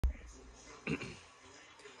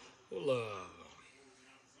Hello.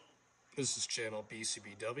 This is channel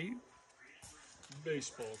BCBW.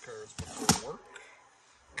 Baseball cards before work.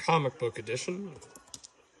 Comic book edition.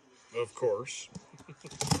 Of course.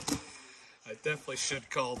 I definitely should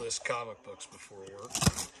call this comic books before work.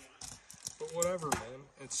 But whatever, man.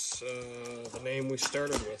 It's the name we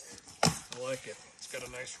started with. I like it. It's got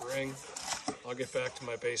a nice ring. I'll get back to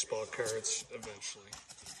my baseball cards eventually.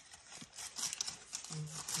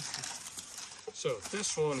 So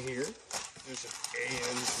this one here is an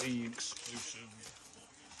AnZ exclusive.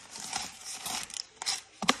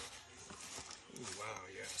 Ooh, wow,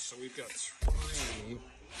 yeah. So we've got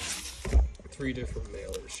three different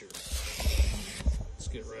mailers here. Let's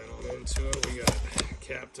get right on into it. We got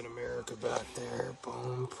Captain America back there.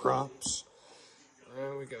 Boom, props.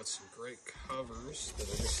 And we got some great covers that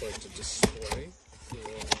I just like to display. If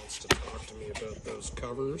anyone wants to talk to me about those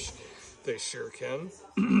covers, they sure can.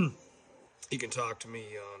 You can talk to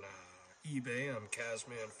me on eBay. I'm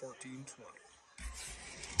Kazman1420.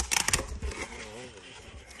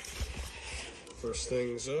 First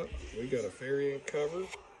things up, we got a variant cover.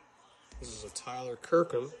 This is a Tyler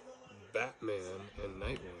Kirkham, Batman, and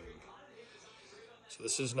Nightwing. So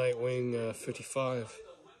this is Nightwing 55.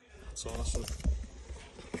 That's awesome.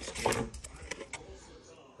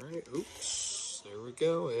 Alright, oops. There we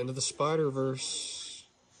go. End of the Spider-Verse.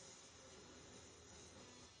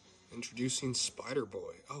 Introducing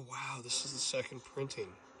Spider-Boy. Oh wow, this is the second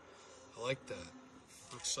printing. I like that.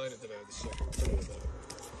 I'm excited that I have the second print of that.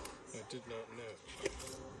 I did not know.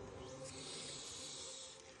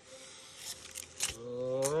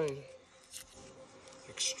 Alright.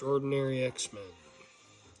 Extraordinary X-Men.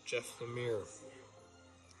 Jeff Lemire.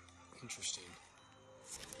 Interesting.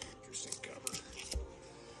 Interesting cover.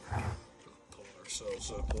 Pull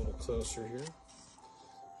ourselves up a little closer here.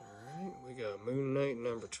 Alright, we got Moon Knight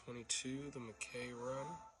number 22, the McKay run.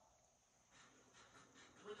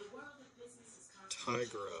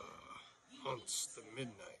 Tigra hunts the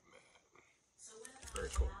Midnight Man. Very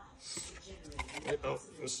cool. Oh,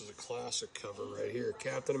 this is a classic cover right here.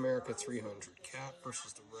 Captain America 300. Cap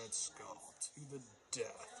versus the Red Skull. To the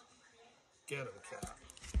death. Get him, Cap.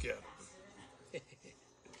 Get him.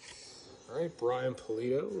 Alright, Brian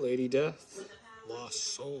Pulido, Lady Death.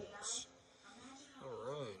 Lost Souls.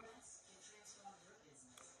 Alright.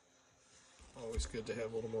 Always good to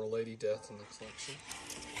have a little more Lady Death in the collection.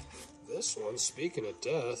 This one, speaking of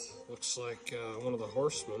death, looks like one of the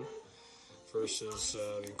Horsemen versus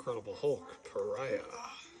the Incredible Hulk, Pariah.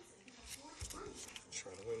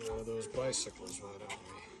 Try to win one of those bicycles, why don't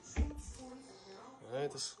we?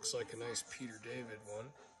 Alright, this looks like a nice Peter David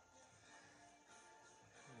one.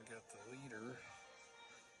 We got the leader,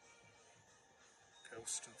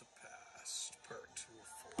 Ghost of the Past, Part 2 of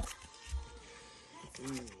 4.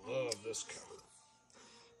 Ooh, love this cover.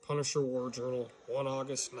 Punisher War Journal, 1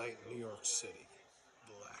 August night in New York City.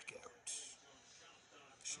 Blackout.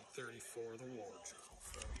 Issue 34 of the War Journal,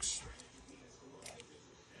 folks.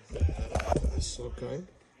 Badass, okay.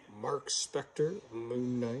 Mark Spector,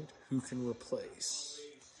 Moon Knight, Who Can Replace?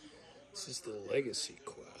 This is the Legacy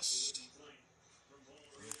Quest.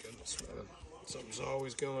 Oh my goodness, man. Something's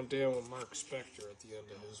always going down with Mark Spector at the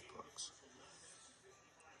end of his books.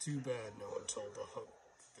 Too bad no one told the Hulk,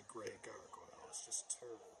 the Grey Gargoyle was just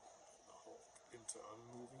turned the Hulk into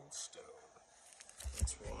unmoving stone.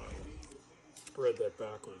 That's why. I read that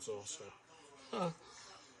backwards also. Huh.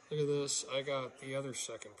 Look at this. I got the other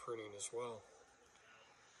second printing as well.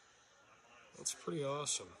 That's pretty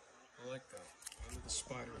awesome. I like that. End of the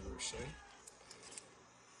Spider-Verse, eh?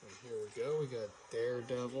 And here we go. We got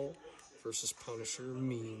Daredevil versus Punisher,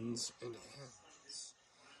 Means and Ends.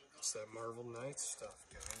 It's that Marvel Knights stuff,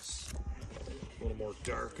 guys. A little more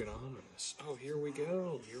dark and ominous. Oh, here we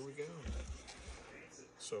go. Here we go.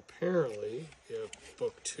 So apparently, you have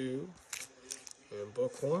book 2 and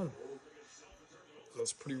book 1.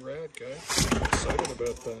 That's pretty rad, guys. I'm excited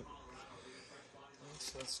about that.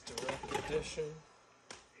 That's direct edition.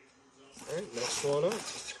 Alright, next one up.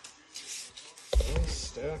 Nice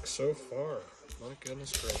stack so far. My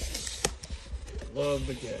goodness gracious. Love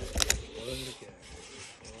the gang. Love the gang.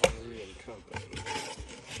 Henry and Company.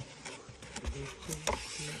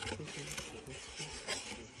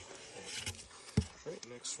 Alright,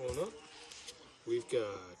 next one up. We've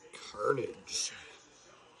got Carnage.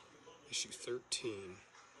 Issue 13.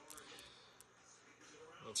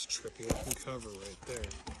 That's trippy looking cover right there.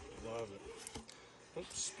 Love it. Oh,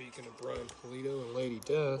 speaking of Brian Pulido and Lady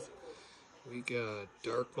Death, we got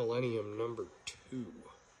Dark Millennium number 2.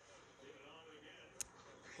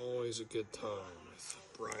 Always a good time with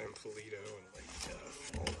Brian Pulido and Lady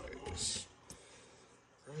Death. Always.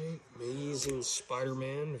 Right, Amazing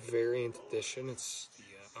Spider-Man variant edition. It's the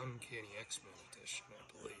Uncanny X-Men edition, I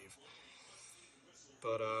believe.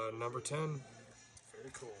 But number 10,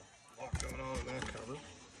 very cool. A lot going on in that cover.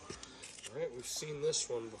 Alright, we've seen this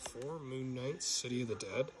one before. Moon Knight, City of the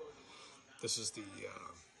Dead. This is the, I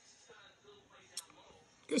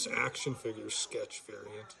guess, action figure sketch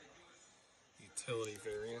variant. Utility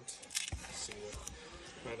variant. See what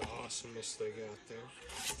kind of awesomeness they got there.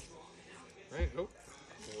 Right, oh,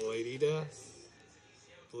 Lady Death.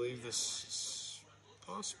 I believe this is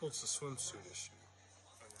possible it's a swimsuit issue.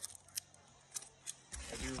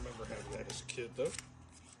 I do remember having that as a kid, though.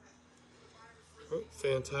 Oh,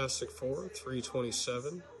 Fantastic Four,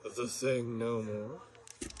 327. The Thing No More.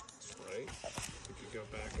 That's right. We could go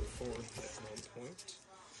back and forth at one point.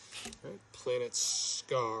 Right. Planet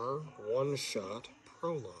Scar, one-shot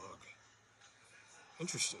prologue.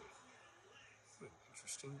 Interesting. An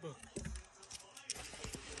interesting book.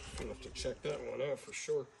 I'll have to check that one out for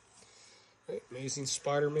sure. Right. Amazing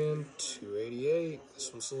Spider-Man, 288.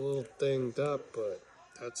 This one's a little dinged up, but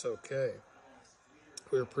that's okay.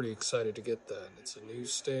 We were pretty excited to get that. It's a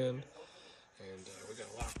newsstand, and we got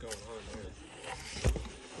a lot going on there.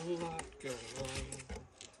 A lot going on.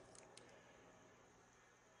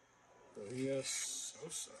 Oh, yes,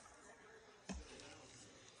 Sosa.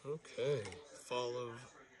 Okay, Fall of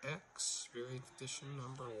X, variant edition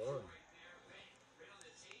number 1.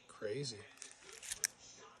 Crazy.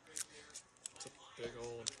 It's a big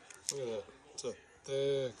old, look at that. It's a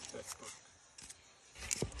thick book.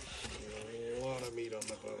 A lot of meat on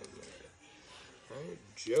the bone there. Right,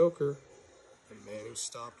 Joker, the man who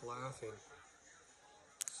stopped laughing.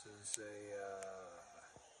 This is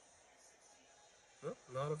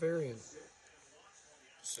not a variant.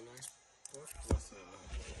 Just a nice book with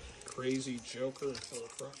a crazy Joker and Phil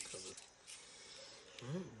Croc cover.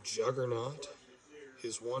 Right, Juggernaut,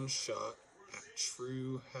 his one shot at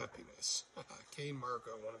true happiness. Kane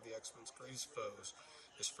Marco, one of the X-Men's greatest foes,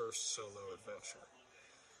 his first solo adventure.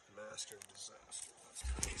 Master of Disaster. That's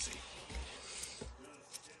crazy.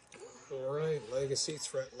 Alright, Legacy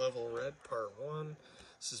Threat Level Red, Part 1.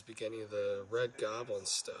 This is beginning of the Red Goblin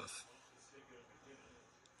stuff.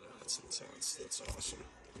 Oh, that's intense. That's awesome.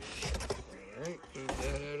 Alright, move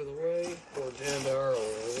that out of the way. We're down to our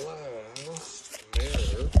last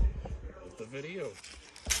mirror of the video.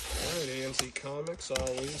 Alright, AnZ Comics,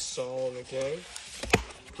 always Saul and the gang.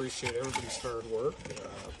 Appreciate everybody's hard work.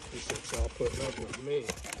 Appreciate y'all putting up with me.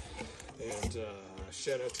 And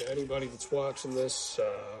shout out to anybody that's watching this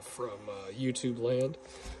from YouTube land.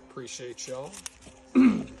 Appreciate y'all.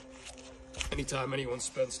 Anytime anyone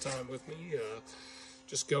spends time with me,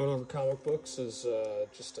 just going over comic books is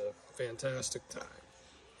just a fantastic time.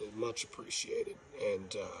 It's much appreciated.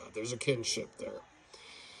 And there's a kinship there.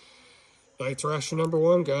 Night Thrasher number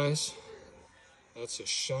 1, guys. That's as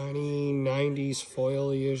shiny 90s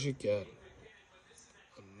foily as you get.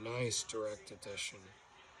 A nice direct edition.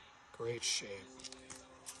 Great shape.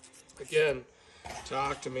 Again,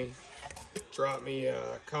 talk to me. Drop me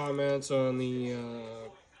comments on the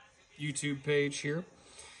YouTube page here.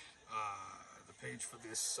 The page for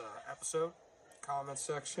this episode. Comment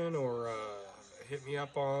section. Or hit me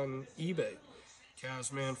up on eBay.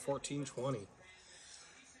 Kazman1420.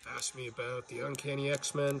 Ask me about the Uncanny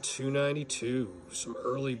X-Men 292. Some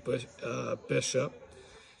early Bishop.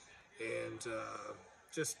 And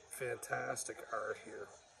just fantastic art here.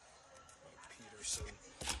 Peterson.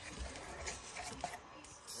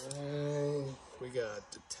 We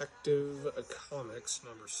got Detective Comics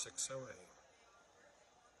number 608.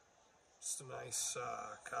 Just a nice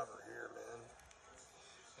cover here, man.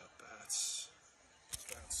 Got bats.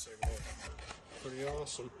 Bat signal. Pretty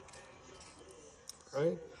awesome.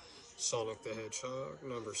 Right? Sonic the Hedgehog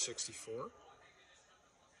number 64.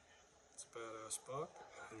 It's a badass book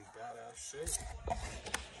in badass shape.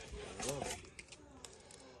 I love it.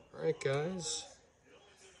 Alright, guys.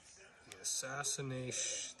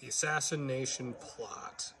 The Assassination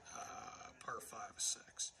Plot, Part 5 of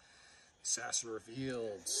 6. Assassin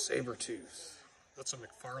revealed, Sabretooth. That's a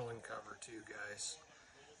McFarlane cover too, guys.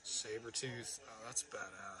 Sabretooth, oh, that's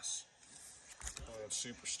badass. I'm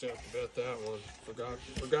super stoked about that one.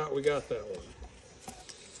 Forgot we got that one.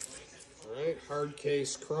 Alright, Hard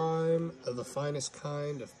Case Crime, the finest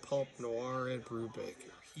kind of pulp noir Ed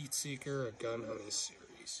Brubaker. Heatseeker, a gun hunting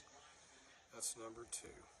series. That's number 2.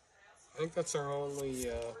 I think that's our only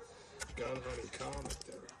gun hunting comic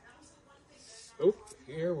there. Oh,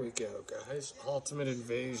 here we go, guys. Ultimate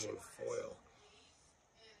Invasion foil.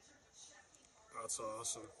 That's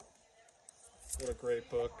awesome. What a great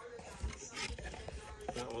book.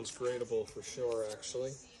 That one's gradable for sure,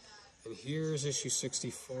 actually. And here's issue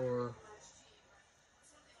 64.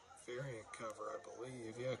 Variant cover, I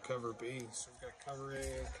believe. Yeah, cover B. So we've got cover A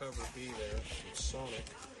and cover B there from Sonic.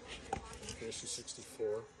 Issue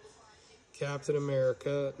 64. Captain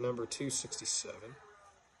America, number 267.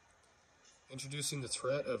 Introducing the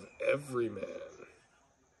threat of Everyman.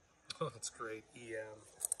 Oh, that's great. EM.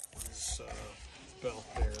 His belt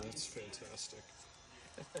there. That's fantastic.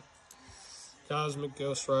 Cosmic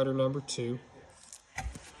Ghost Rider, number 2. I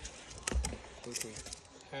think we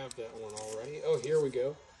have that one already. Oh, here we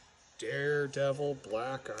go. Daredevil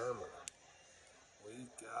Black Armor. We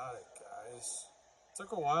got it, guys.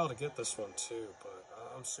 Took a while to get this one too, but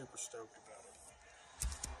I'm super stoked about it.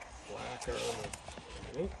 Black Armor.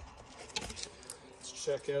 Okay. Let's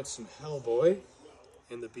check out some Hellboy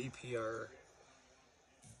in the BPRD.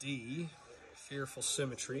 Fearful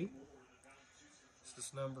Symmetry. This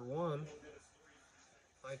is number 1.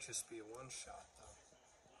 Might just be a one-shot though.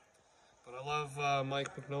 But I love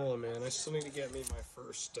Mike Mignola, man. I still need to get me my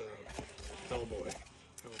first Hellboy.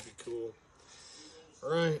 That would be cool.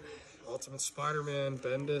 Alright, Ultimate Spider-Man,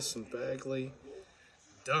 Bendis and Bagley,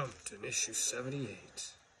 dumped in issue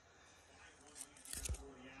 78.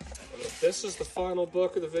 And this is the final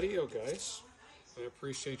book of the video, guys. I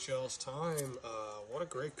appreciate y'all's time. What a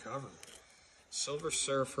great cover. Silver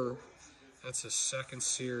Surfer, that's his second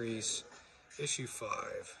series, issue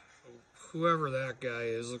 5. Whoever that guy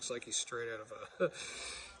is looks like he's straight out of a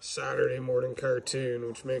Saturday morning cartoon,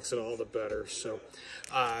 which makes it all the better. So,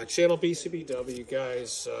 channel BCBW,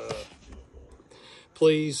 guys,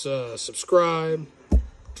 please subscribe,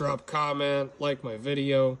 drop a comment, like my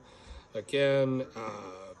video. Again,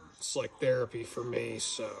 it's like therapy for me,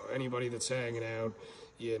 so anybody that's hanging out,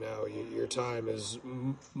 you know, your time is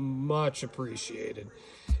much appreciated.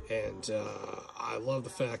 And I love the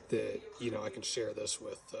fact that, you know, I can share this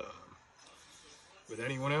with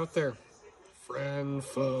anyone out there, friend,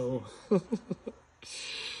 foe.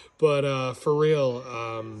 But for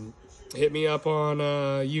real, hit me up on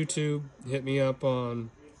YouTube, hit me up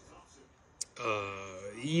on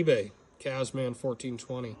eBay,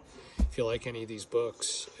 Kazman1420, if you like any of these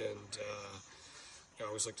books. And I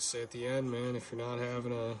always like to say at the end, man, if you're not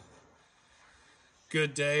having a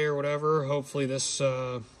good day or whatever, hopefully this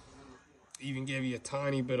even gave you a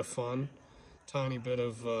tiny bit of fun, tiny bit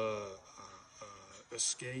of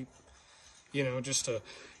escape, you know, just a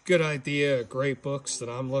good idea of great books that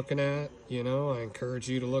I'm looking at. You know, I encourage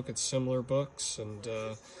you to look at similar books, and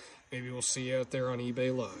maybe we'll see you out there on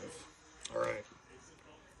eBay Live. All right,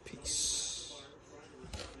 peace.